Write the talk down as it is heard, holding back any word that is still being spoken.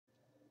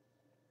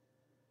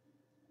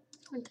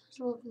Hi guys,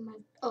 welcome back.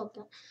 Oh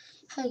god.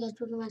 Hi guys,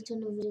 welcome back to a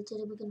new video.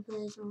 Today we're gonna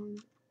play some.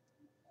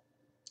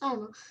 I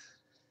don't know.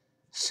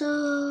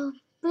 So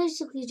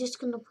basically, just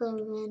gonna play a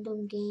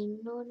random game.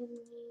 You know what I mean?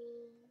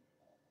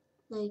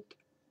 Like,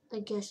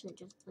 I guess we're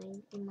just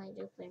playing. We might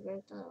just play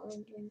Red Dead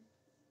Legend.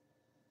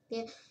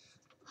 Yeah.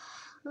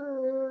 La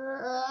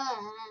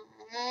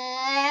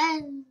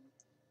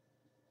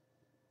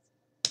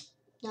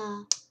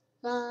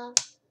la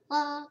la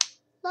la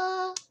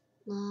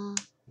la la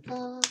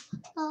la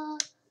la.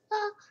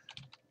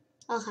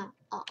 Okay.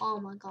 Oh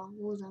my god,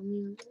 what was that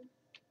music?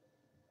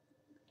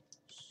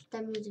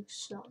 That music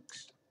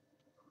sucks.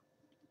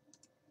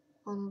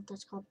 I don't know if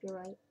that's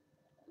copyright.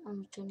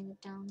 I'm turning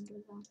it down. There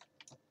we go.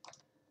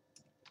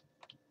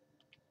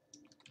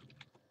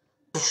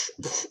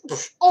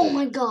 Oh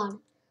my god!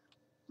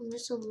 I'm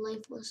just a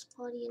lifeless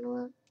body, you know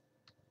what?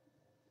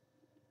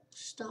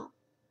 Stop.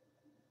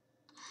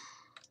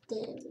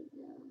 There we go.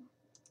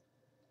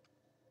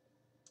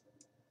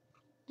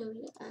 There we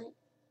go. Alright.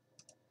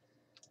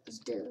 Let's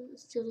do it.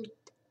 Let's do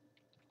it.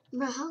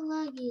 Bro, how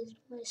laggy is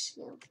my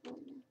scale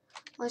right now?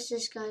 Watch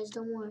this, guys.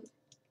 Don't worry.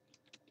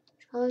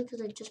 Probably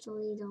because I just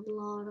deleted a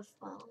lot of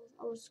files.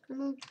 I was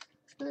gonna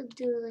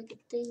do like a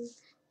thing.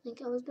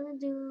 Like I was gonna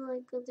do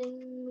like a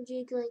thing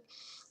like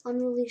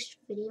unreleased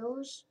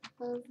videos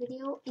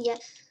video.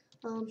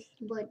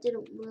 But it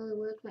didn't really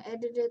work. My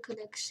editor could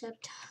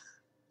accept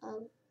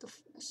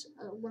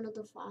one of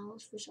the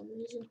files for some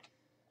reason,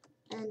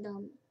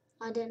 and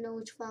I didn't know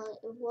which file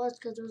it was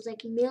because it was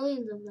like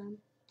millions of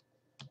them.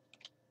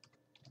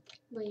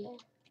 But yeah,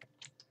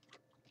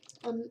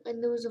 and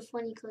there was a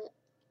funny clip.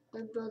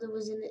 My brother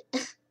was in it.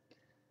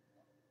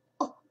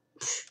 Oh,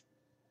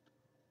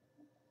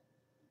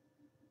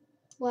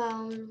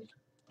 wow.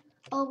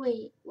 Oh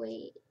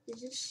wait,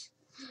 is this?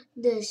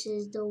 This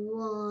is the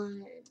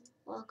one.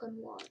 Walk on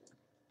water.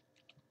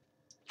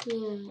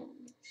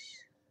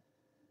 Yes.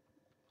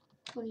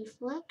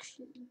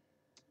 Reflection.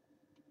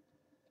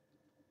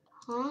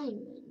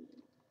 Time menu.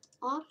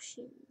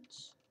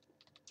 Options.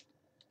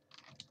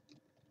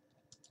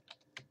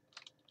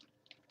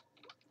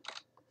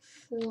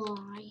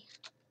 Fly.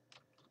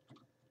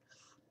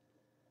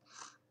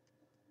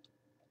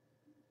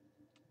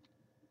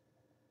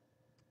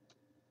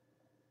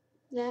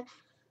 That.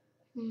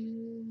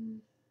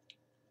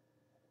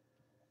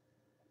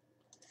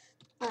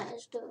 Alright,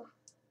 let's do.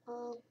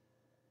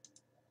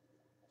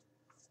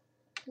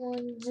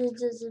 One zero.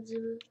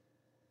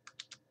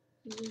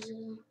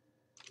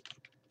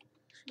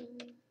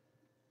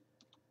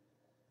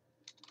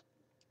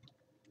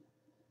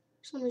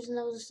 For some reason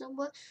that was a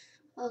symbol.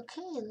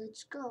 Okay,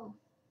 let's go.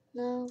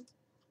 No,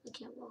 I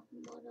can't walk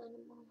on water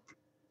anymore.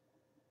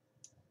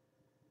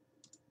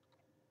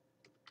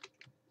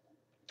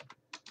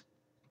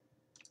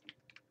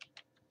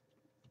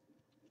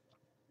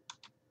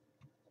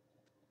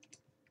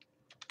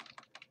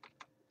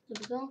 There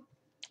we go.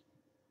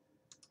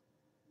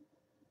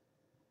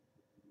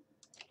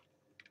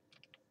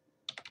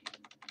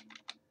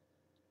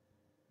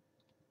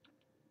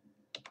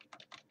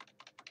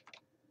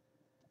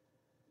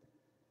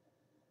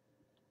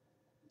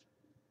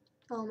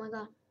 Oh my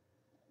god.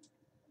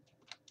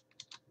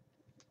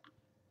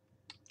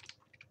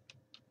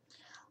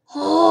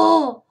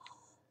 Oh!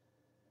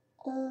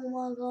 Oh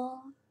my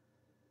god.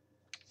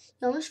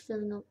 I was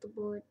filling up the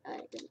board.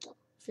 Alright, there we go.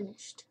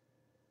 Finished.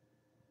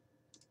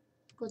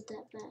 Put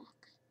that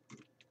back.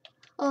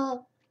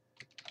 Oh!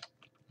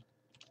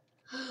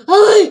 Help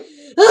me!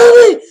 Help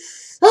me!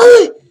 Help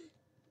me!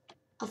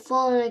 I've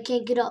fallen and I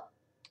can't get up.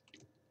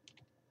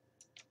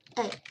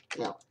 Hey,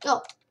 no,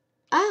 yo.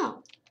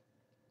 Ow!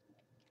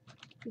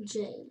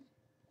 J.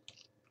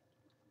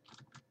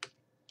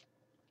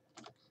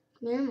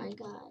 Come here, my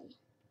guy.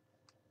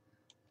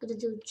 Gonna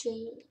do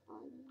J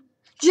on you.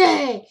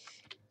 J!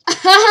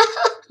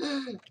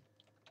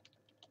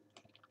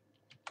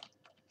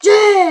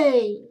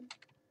 J!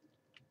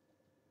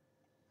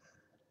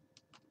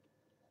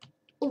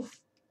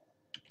 Oof.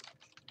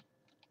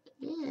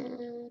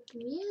 Yeah,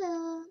 come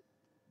here.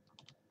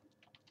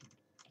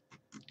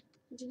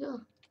 Where'd you go?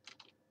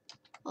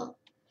 Oh.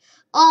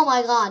 Oh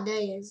my god, there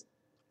he is.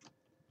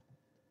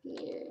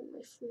 Here,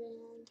 my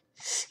friend.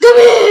 Come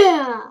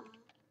here!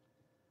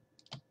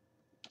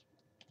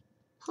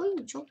 How are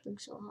you jumping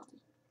so high?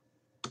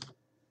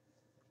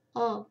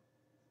 Oh.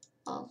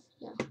 Oh,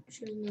 yeah,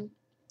 should've known.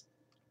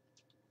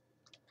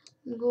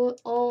 I'm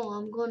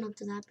going up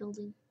to that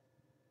building.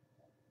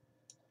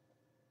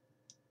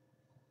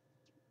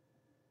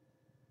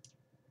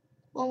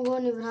 Oh, I'm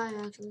going even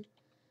higher, actually.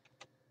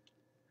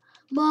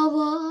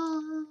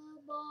 Mama,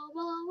 mama,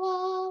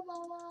 mama,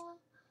 mama,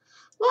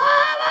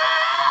 mama.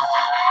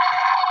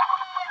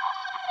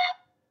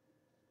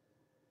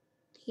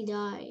 He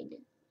died.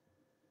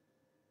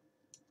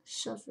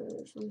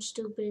 Suffered from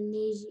stupid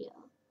amnesia.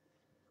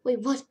 Wait,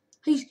 what?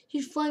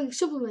 He's flying like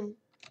Superman.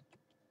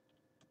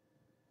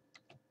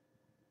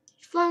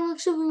 He's flying like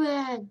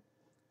Superman.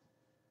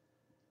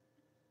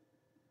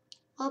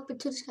 Up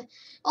into the sky.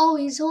 Oh,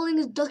 he's holding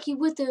his ducky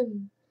with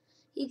him.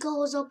 He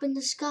goes up in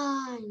the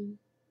sky.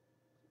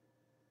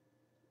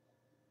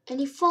 And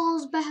he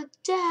falls back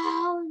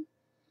down.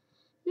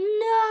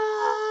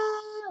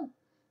 No!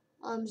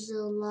 I'm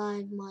still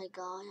alive, my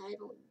God. I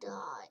don't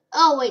die.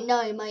 Oh, wait,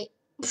 no, he might.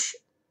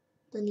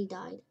 Then he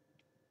died.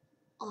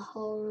 A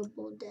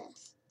horrible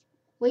death.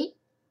 Wait,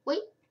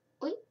 wait,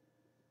 wait.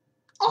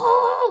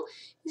 Oh!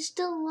 He's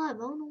still alive. I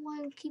don't know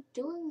why I keep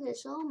doing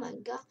this. Oh, my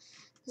God.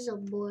 This is how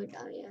bored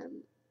I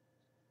am.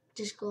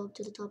 Just go up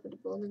to the top of the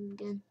building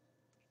again.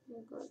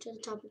 Go to the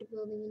top of the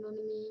building, you know what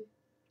I mean?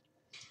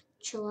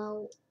 Chill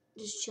out.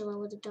 Just chill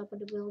out at the top of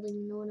the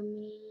building, you know what I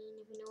mean?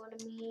 If you know what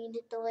I mean,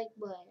 hit the like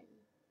button.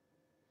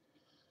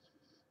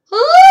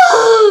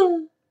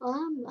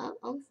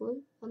 I'm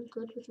good. I'm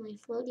good with my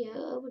float. Yeah,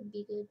 I would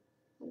be good.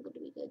 I'm gonna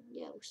be good.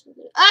 Yeah, we're still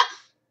good. Ah!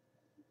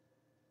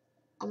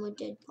 I'm a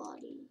dead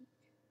body.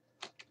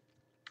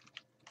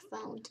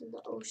 Found in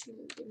the ocean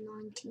in the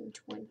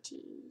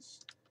 1920s.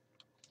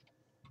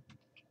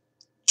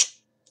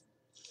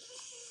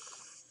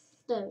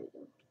 There we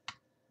go.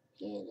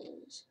 Here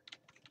it is.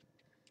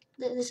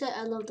 They say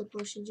I love the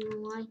potions. You know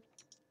why?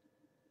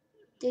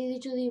 They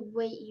literally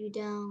weight you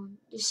down.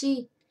 You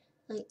see?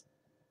 Like,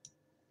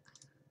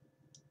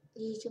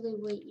 they literally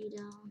weight you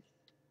down.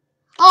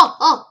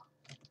 Oh!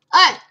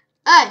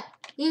 Hey!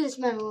 Leave this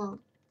man alone.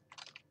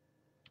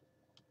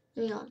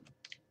 Hang on.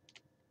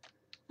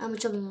 I'm a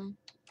chubby man.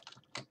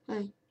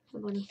 Hey,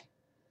 buddy.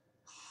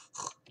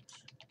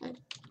 Hey.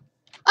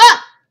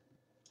 Ah!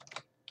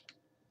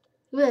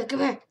 Come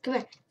here.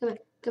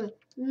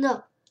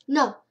 No.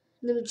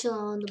 Let me chill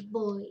on the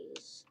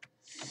boys.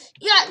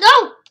 Yeah,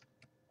 no!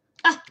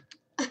 Ah!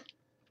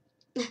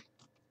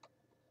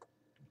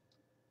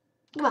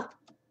 Come on.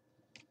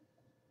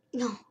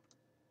 No.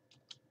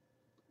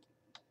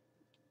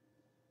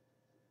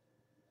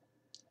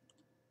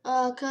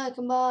 Okay,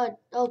 come on.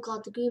 Oh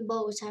God, the green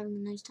boat was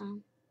having a nice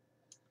time.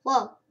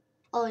 Whoa.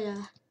 Oh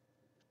yeah.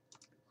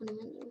 What am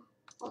I doing?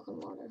 Welcome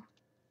water.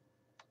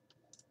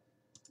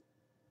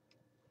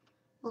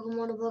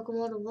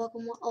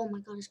 Oh my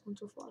God, it's going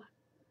so far.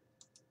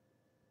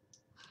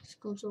 It's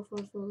going so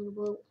far for a little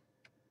boat.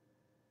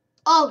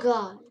 Oh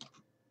God.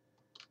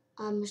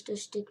 I'm Mr.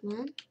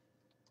 Stickman.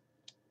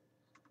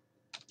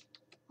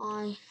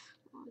 I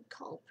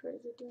call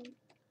president.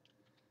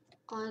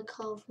 I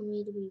call for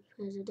me to be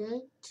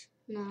president.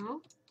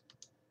 Now,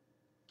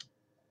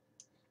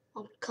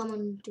 I'm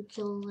coming to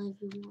kill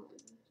everyone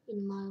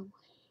in my way.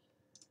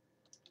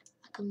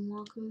 I can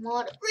walk on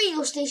water.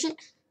 Radio station.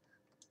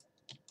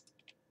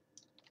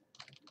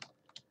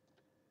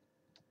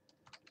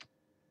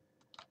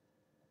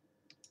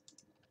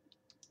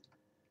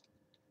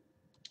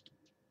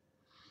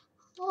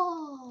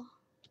 Oh.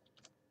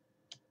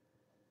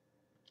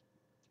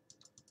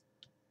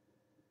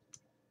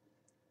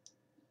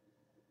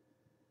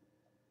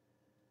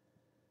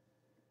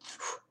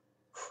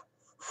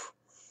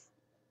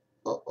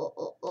 Oh.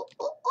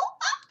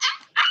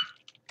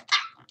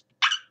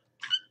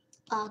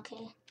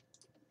 Okay.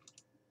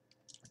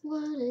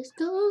 What is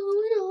going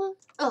on?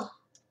 Oh.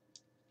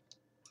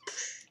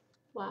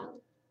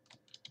 Wow.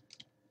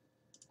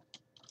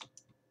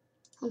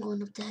 I'm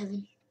going up to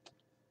heaven.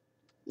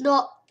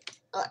 No.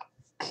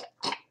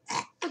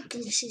 I'm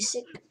getting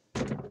seasick.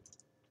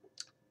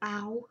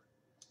 Ow.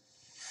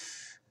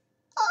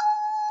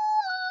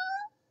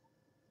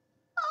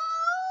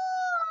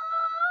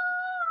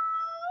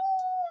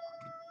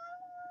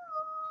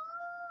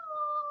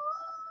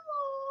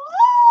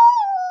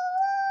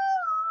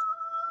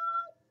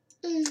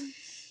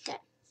 Okay.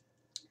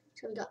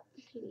 So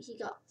he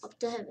got up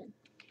to heaven.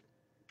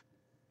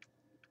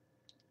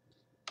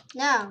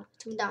 Now,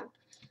 come down.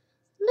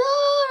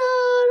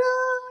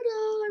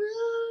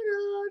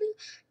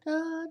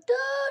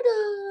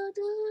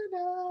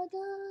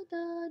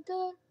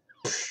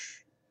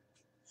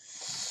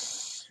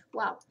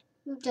 Wow.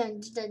 Okay,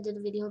 that did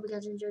the video. Hope you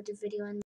guys enjoyed the video. And